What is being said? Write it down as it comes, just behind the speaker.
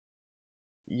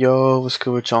Yo, what's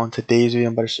good with y'all? In today's video,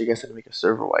 I'm about to show you guys how to make a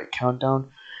server-wide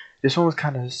countdown. This one was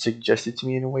kind of suggested to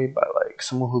me in a way by like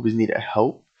someone who was needed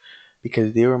help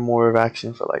because they were more of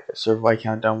asking for like a server-wide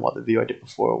countdown, while the video I did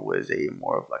before was a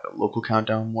more of like a local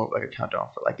countdown, more of like a countdown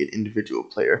for like an individual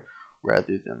player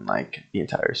rather than like the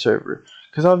entire server.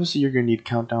 Because obviously you're gonna need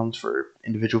countdowns for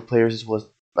individual players as well as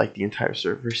like the entire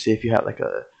server. Say if you had like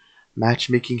a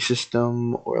matchmaking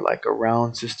system or like a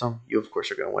round system, you of course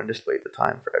are going to want to display the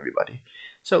time for everybody.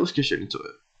 So let's get straight into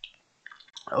it.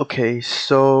 Okay,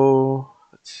 so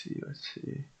let's see.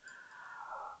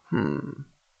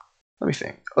 Let me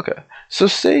think. Okay, so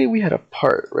say we had a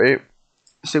part, right?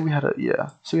 Say we had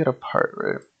a part,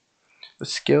 right?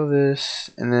 Let's scale this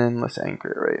and then let's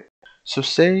anchor it, right? So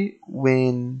say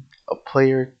when a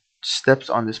player steps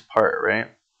on this part, right?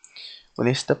 When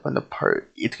they step on the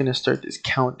part, it's gonna start this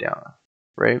countdown,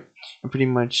 right? And pretty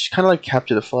much kind of like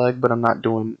capture the flag, but I'm not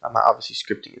obviously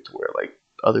scripting it to where like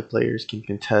other players can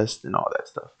contest and all that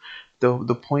stuff.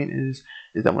 The point is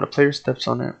that when a player steps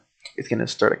on it, it's gonna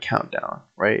start a countdown,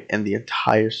 right? And the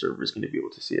entire server is gonna be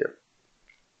able to see it,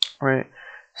 right?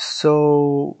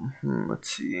 So let's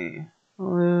see.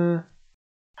 I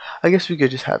guess we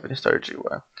could just have it in Starter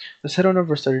GUI. Let's head on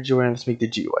over to Starter GUI and let's make the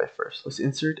GUI first. Let's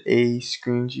insert a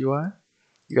screen GUI.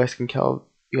 You guys can call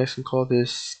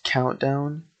this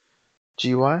countdown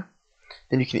GUI.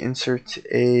 Then you can insert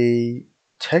a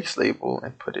text label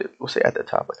and put it, we'll say at the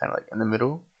top, kind of like in the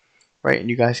middle, right? And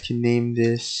you guys can name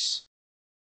this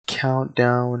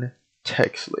countdown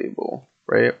text label,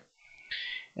 right?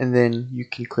 And then you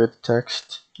can clear the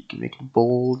text. You can make it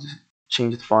bold,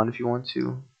 change the font if you want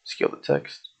to, scale the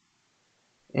text,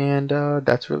 and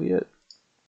that's really it.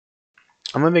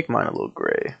 I'm gonna make mine a little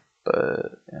gray,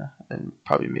 but yeah, and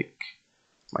probably make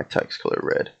my text color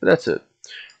red. But that's it,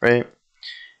 right?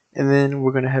 And then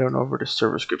we're gonna head on over to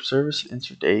server script service,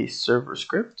 insert a server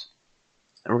script,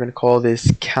 and we're gonna call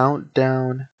this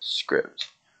countdown script,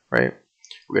 right?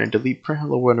 We're gonna delete print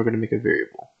hello world and we're gonna make a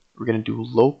variable. We're gonna do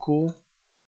local.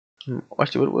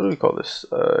 Actually, what do we call this?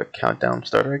 Countdown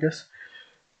starter, I guess.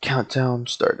 Countdown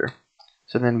starter.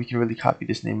 So then we can really copy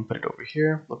this name and put it over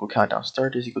here. Local countdown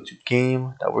starter is equal to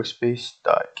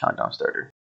game.Workspace.CountdownStarter.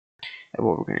 And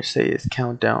what we're going to say is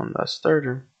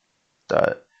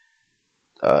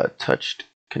CountdownStarter.Touched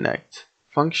connect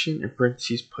function in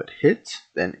parentheses put hit,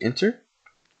 then enter,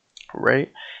 right?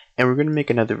 And we're going to make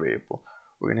another variable.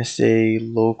 We're going to say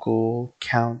local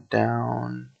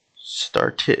countdown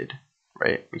started,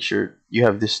 right? Make sure you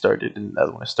have this started and the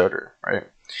other one is starter, right?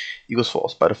 Equals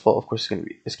false. By default, of course, by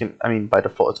default,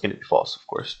 it's gonna be false, of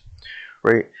course,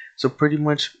 right? So pretty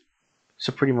much,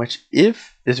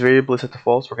 if this variable is set to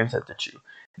false, we're gonna set it to true.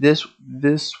 This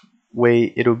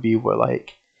way, it'll be where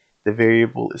like the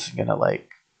variable is gonna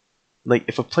like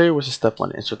if a player was to step on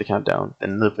it and start the countdown,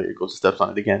 then another player goes and steps on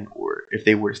it again, or if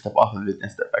they were to step off of it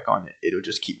and step back on it, it'll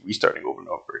just keep restarting over and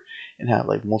over and have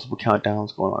like multiple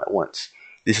countdowns going on at once.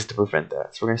 This is to prevent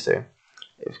that. So we're gonna say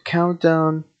if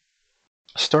countdown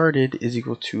started is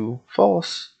equal to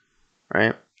false,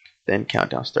 right? Then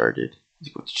countdown started is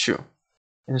equal to true.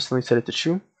 Instantly set it to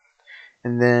true,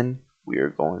 and then we are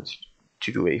going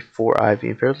to do a for I v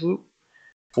in pairs loop,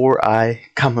 for I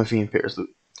comma v in pairs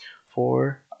loop,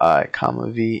 for I comma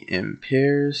v in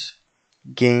pairs,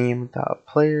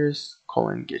 game.Players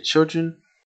colon GetChildren,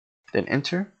 then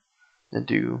enter, then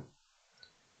do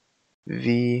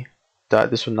v dot,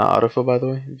 this one not autofill by the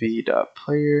way,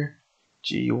 v.player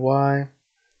GUI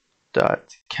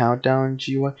dot countdown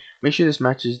GUI. Make sure this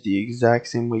matches the exact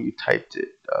same way you typed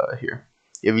it here.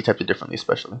 If you typed it differently,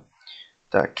 especially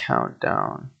dot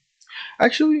countdown.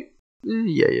 Actually,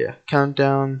 yeah,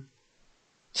 countdown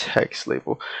text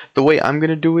label. The way I'm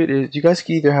gonna do it is you guys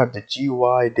can either have the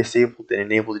GUI disabled and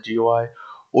enable the GUI,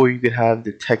 or you could have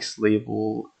the text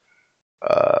label,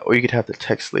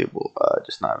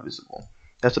 just not visible.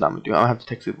 That's what I'm gonna do. I'm gonna have the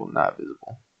text label not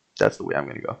visible. That's the way I'm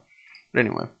gonna go. But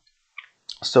anyway.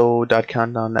 So dot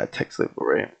countdown that text label,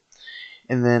 right?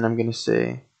 And then I'm gonna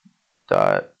say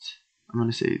dot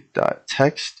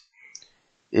text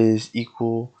is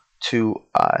equal to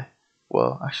I.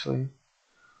 Well, actually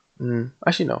no.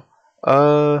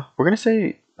 We're gonna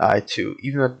say I too,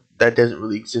 even though that doesn't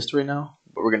really exist right now.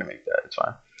 But we're gonna make that. It's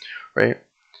fine, right?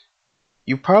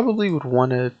 You probably would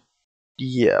want to,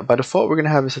 by default we're gonna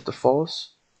have it set to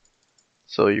false.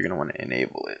 So you're gonna want to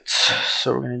enable it.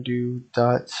 So we're gonna do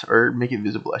dot, or make it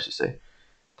visible, I should say.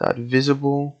 Dot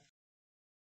visible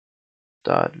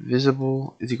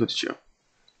is equal to true,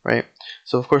 right?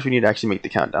 So of course we need to actually make the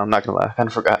countdown. I'm not gonna lie, I kind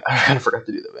of forgot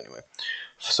to do that, but anyway.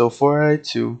 So for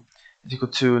I2 is equal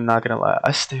to, not gonna lie,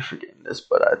 I stay forgetting this,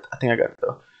 but I think I got it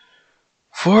though.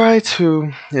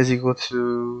 4i2 is equal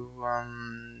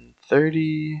to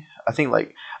 30. I think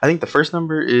the first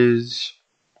number is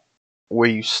where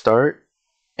you start,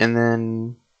 and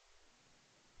then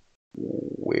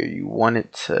where you want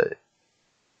it to,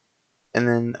 and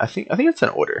then I think it's an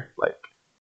order, like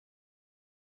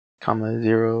comma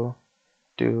 0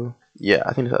 2. Yeah,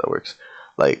 I think that's how it works.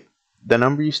 Like the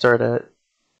number you start at,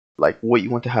 like what you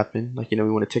want to happen, like we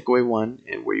want to take away 1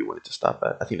 and where you want it to stop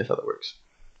at. I think that's how that works,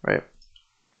 right?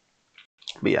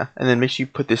 But yeah, and then make sure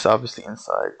you put this obviously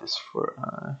inside this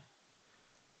for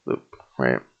loop,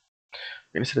 right?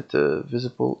 We're gonna set it to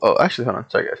visible. Oh, actually, hold on,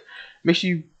 sorry guys. Make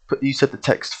sure you set the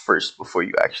text first before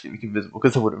you actually make it visible,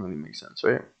 because that wouldn't really make sense,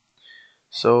 right?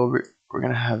 So we're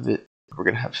gonna have it. We're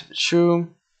gonna have set it true,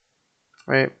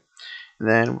 right? And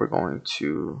then we're going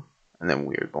to, and then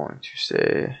we are going to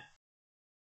say,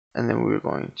 and then we're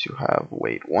going to have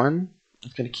wait 1.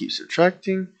 It's gonna keep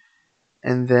subtracting,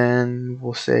 and then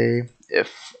we'll say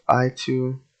if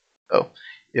i2,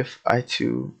 if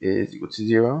i2 is equal to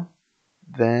 0,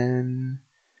 then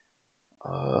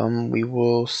we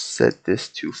will set this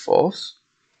to false.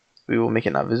 We will make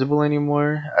it not visible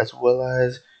anymore, as well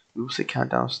as we will say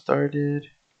countdown started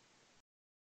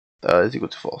is equal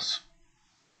to false.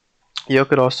 You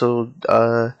could also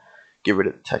get rid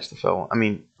of the text if I want. I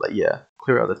mean, like, yeah,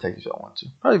 clear out the text if I want to.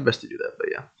 Probably best to do that, but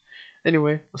yeah.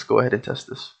 Anyway, let's go ahead and test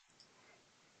this.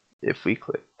 If we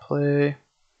click play,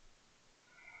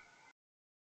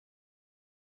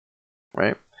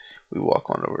 right, we walk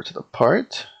on over to the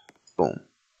part. Boom.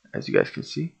 As you guys can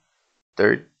see,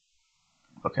 third.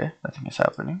 Okay, nothing is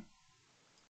happening.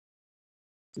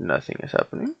 Nothing is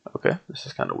happening. Okay, this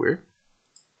is kind of weird.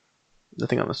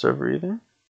 Nothing on the server either.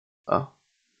 Oh.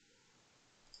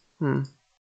 I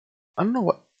don't know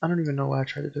what. I don't even know why I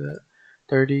tried to do that.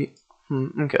 30.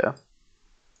 Okay.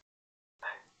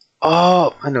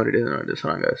 Oh, I know what it is. I know what it is.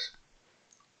 Hold on, guys.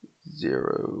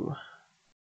 0.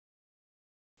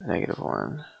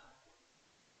 -1.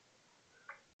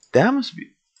 That must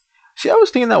be. See, I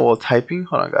was thinking that while typing.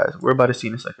 Hold on, guys. We're about to see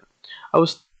in a second. I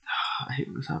hate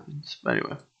when this happens. But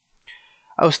anyway,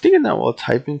 I was thinking that while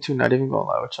typing too. Not even gonna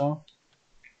lie with y'all.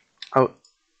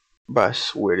 But I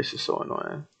swear this is so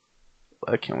annoying.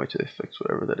 I can't wait till they fix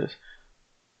whatever that is.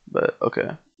 But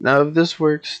okay, now if this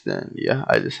works, then yeah,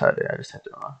 I just had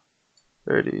it on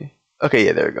 30. Okay,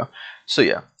 yeah, there we go. So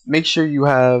yeah, make sure you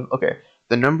have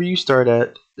the number you start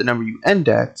at, the number you end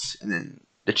at, and then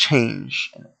the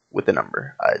change with the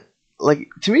number.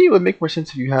 To me, it would make more sense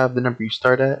if you have the number you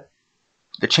start at,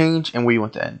 the change, and where you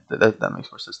want to end. That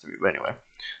makes more sense to me. But anyway,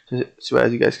 so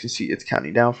as you guys can see, it's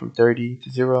counting down from 30 to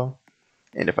 0.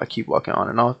 And if I keep walking on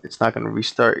and off, it's not going to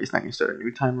restart. It's not going to start a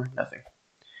new timer. Nothing.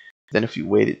 Then if you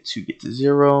wait it to get to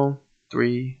 0,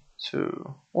 3,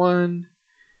 2, 1,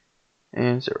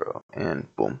 and 0,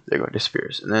 and boom, there you go, it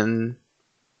disappears. And then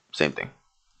same thing,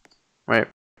 right?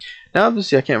 Now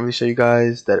obviously I can't really show you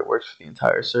guys that it works for the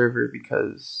entire server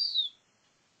because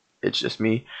it's just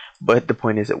me, but the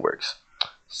point is it works.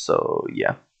 So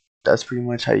yeah, that's pretty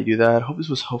much how you do that. I hope this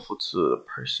was helpful to the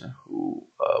person who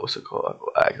what's it called?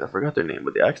 I forgot their name,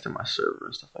 but they asked in my server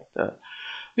and stuff like that.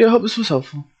 Yeah, I hope this was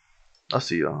helpful. I'll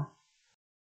see y'all.